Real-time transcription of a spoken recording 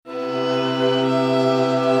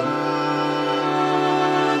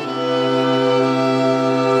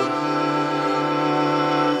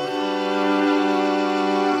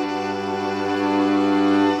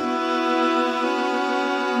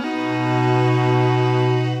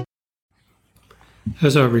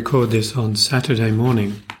As I record this on Saturday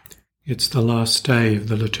morning, it's the last day of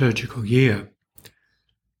the liturgical year,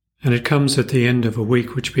 and it comes at the end of a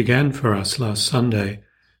week which began for us last Sunday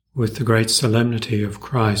with the great solemnity of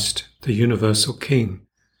Christ, the universal King.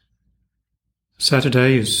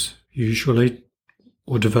 Saturday is usually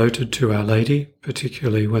devoted to Our Lady,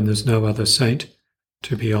 particularly when there's no other saint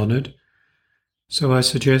to be honoured. So I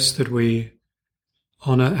suggest that we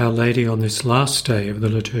honour Our Lady on this last day of the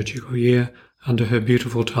liturgical year under her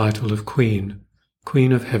beautiful title of Queen,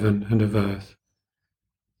 Queen of Heaven and of Earth.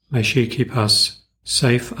 May she keep us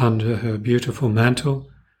safe under her beautiful mantle,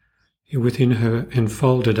 within her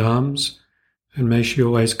enfolded arms, and may she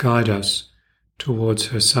always guide us towards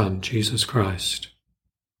her Son, Jesus Christ.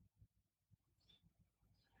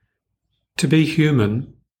 To be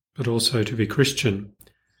human, but also to be Christian,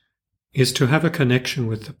 is to have a connection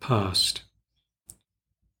with the past.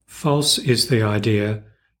 False is the idea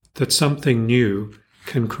that something new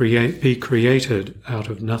can be created out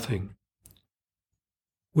of nothing.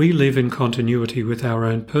 We live in continuity with our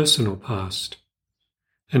own personal past,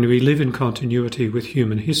 and we live in continuity with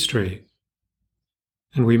human history,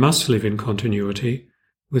 and we must live in continuity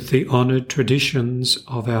with the honoured traditions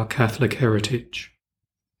of our Catholic heritage.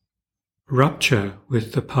 Rupture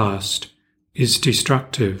with the past is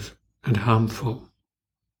destructive and harmful.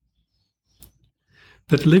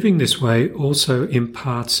 But living this way also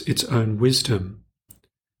imparts its own wisdom.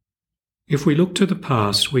 If we look to the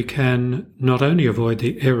past, we can not only avoid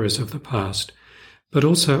the errors of the past, but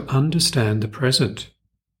also understand the present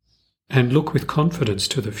and look with confidence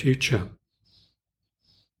to the future.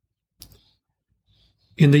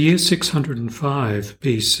 In the year 605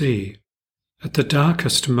 BC, at the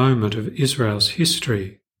darkest moment of Israel's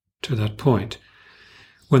history to that point,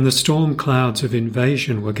 when the storm clouds of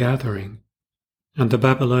invasion were gathering, and the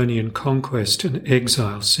Babylonian conquest and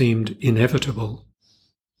exile seemed inevitable,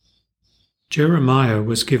 Jeremiah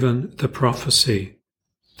was given the prophecy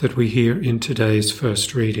that we hear in today's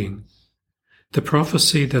first reading, the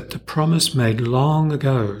prophecy that the promise made long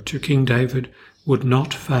ago to King David would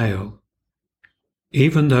not fail,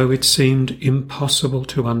 even though it seemed impossible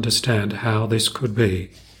to understand how this could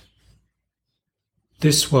be.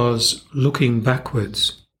 This was looking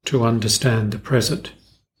backwards to understand the present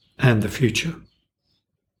and the future.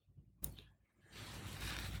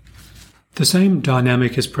 The same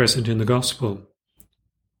dynamic is present in the Gospel.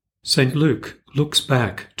 St. Luke looks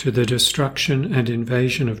back to the destruction and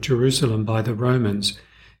invasion of Jerusalem by the Romans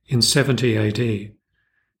in 70 AD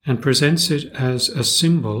and presents it as a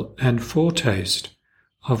symbol and foretaste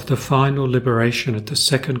of the final liberation at the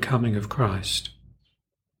second coming of Christ.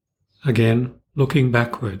 Again, looking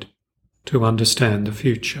backward to understand the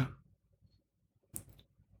future.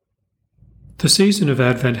 The season of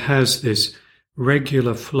Advent has this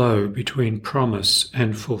regular flow between promise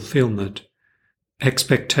and fulfillment,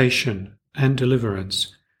 expectation and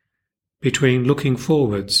deliverance, between looking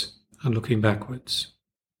forwards and looking backwards.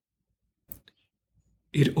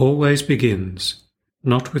 It always begins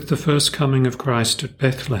not with the first coming of Christ at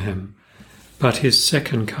Bethlehem, but his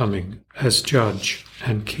second coming as Judge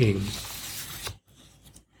and King.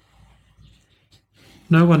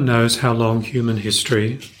 No one knows how long human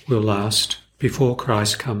history will last before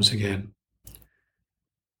Christ comes again.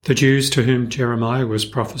 The Jews to whom Jeremiah was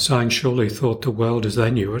prophesying surely thought the world as they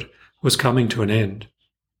knew it was coming to an end.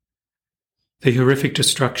 The horrific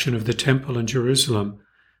destruction of the Temple in Jerusalem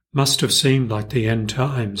must have seemed like the end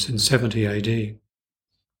times in 70 AD.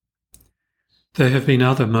 There have been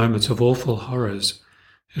other moments of awful horrors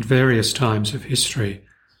at various times of history,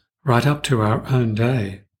 right up to our own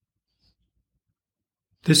day.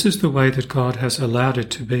 This is the way that God has allowed it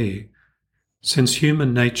to be, since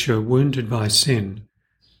human nature, wounded by sin,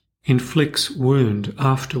 inflicts wound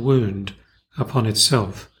after wound upon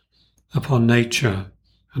itself, upon nature,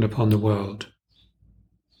 and upon the world.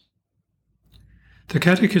 The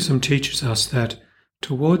Catechism teaches us that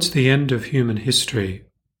towards the end of human history,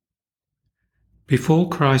 before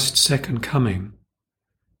Christ's second coming,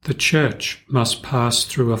 the Church must pass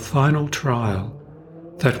through a final trial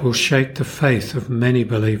that will shake the faith of many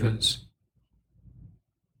believers.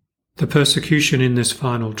 The persecution in this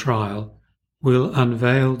final trial will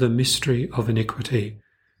unveil the mystery of iniquity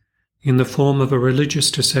in the form of a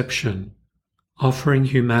religious deception, offering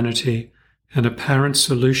humanity an apparent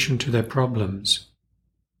solution to their problems,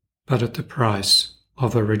 but at the price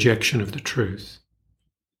of a rejection of the truth.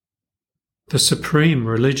 The supreme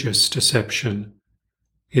religious deception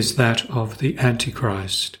is that of the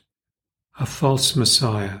Antichrist, a false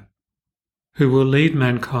Messiah, who will lead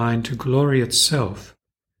mankind to glory itself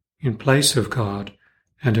in place of God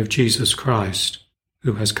and of Jesus Christ,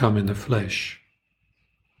 who has come in the flesh.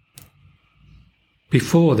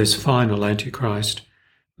 Before this final Antichrist,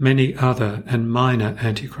 many other and minor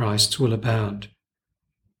Antichrists will abound.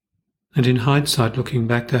 And in hindsight, looking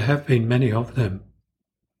back, there have been many of them.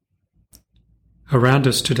 Around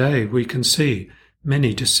us today, we can see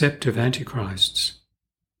many deceptive Antichrists.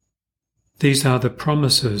 These are the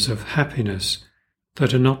promises of happiness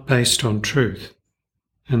that are not based on truth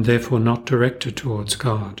and therefore not directed towards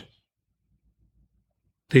God.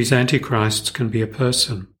 These Antichrists can be a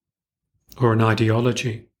person, or an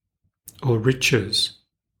ideology, or riches,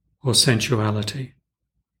 or sensuality.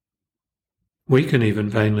 We can even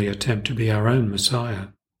vainly attempt to be our own Messiah.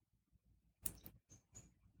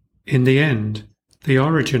 In the end, the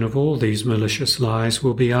origin of all these malicious lies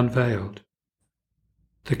will be unveiled.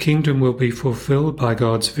 The kingdom will be fulfilled by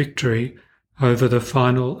God's victory over the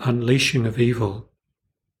final unleashing of evil.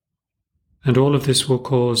 And all of this will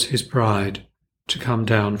cause his bride to come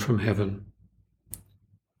down from heaven.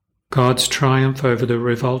 God's triumph over the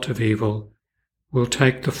revolt of evil will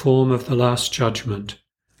take the form of the last judgment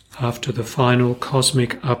after the final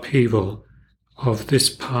cosmic upheaval of this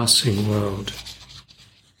passing world.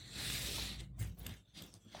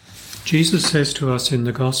 Jesus says to us in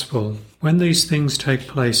the Gospel, "When these things take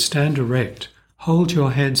place, stand erect, hold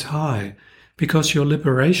your heads high, because your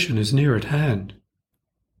liberation is near at hand."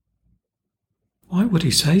 Why would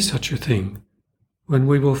he say such a thing when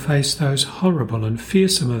we will face those horrible and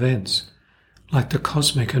fearsome events, like the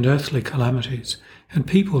cosmic and earthly calamities, and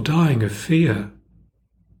people dying of fear?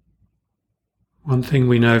 One thing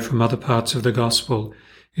we know from other parts of the Gospel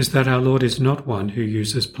is that our Lord is not one who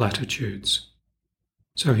uses platitudes.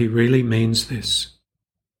 So he really means this.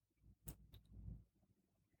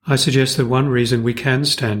 I suggest that one reason we can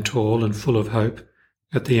stand tall and full of hope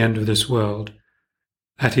at the end of this world,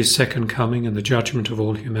 at his second coming and the judgment of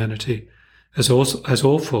all humanity, as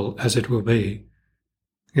awful as it will be,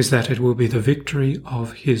 is that it will be the victory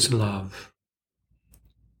of his love.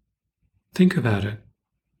 Think about it.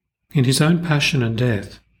 In his own passion and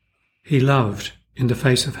death, he loved in the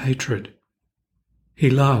face of hatred. He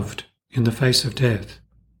loved in the face of death.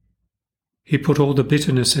 He put all the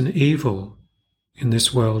bitterness and evil in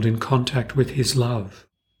this world in contact with his love.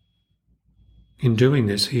 In doing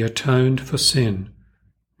this, he atoned for sin,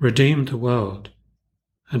 redeemed the world,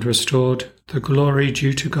 and restored the glory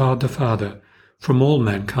due to God the Father from all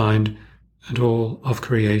mankind and all of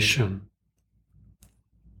creation.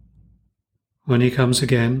 When he comes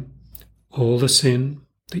again, all the sin,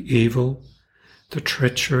 the evil, the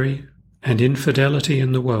treachery, and infidelity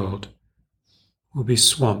in the world will be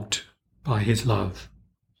swamped by his love.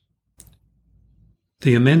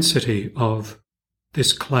 The immensity of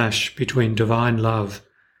this clash between divine love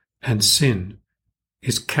and sin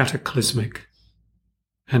is cataclysmic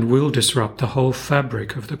and will disrupt the whole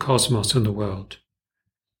fabric of the cosmos and the world.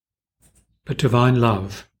 But divine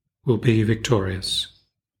love will be victorious.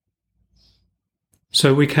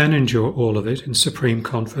 So we can endure all of it in supreme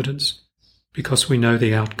confidence because we know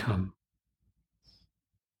the outcome.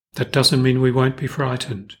 That doesn't mean we won't be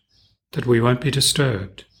frightened, that we won't be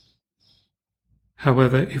disturbed.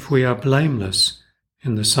 However, if we are blameless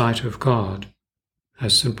in the sight of God,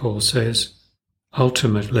 as St. Paul says,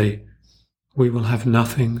 ultimately we will have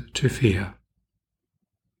nothing to fear.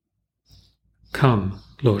 Come,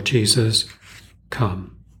 Lord Jesus,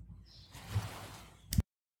 come.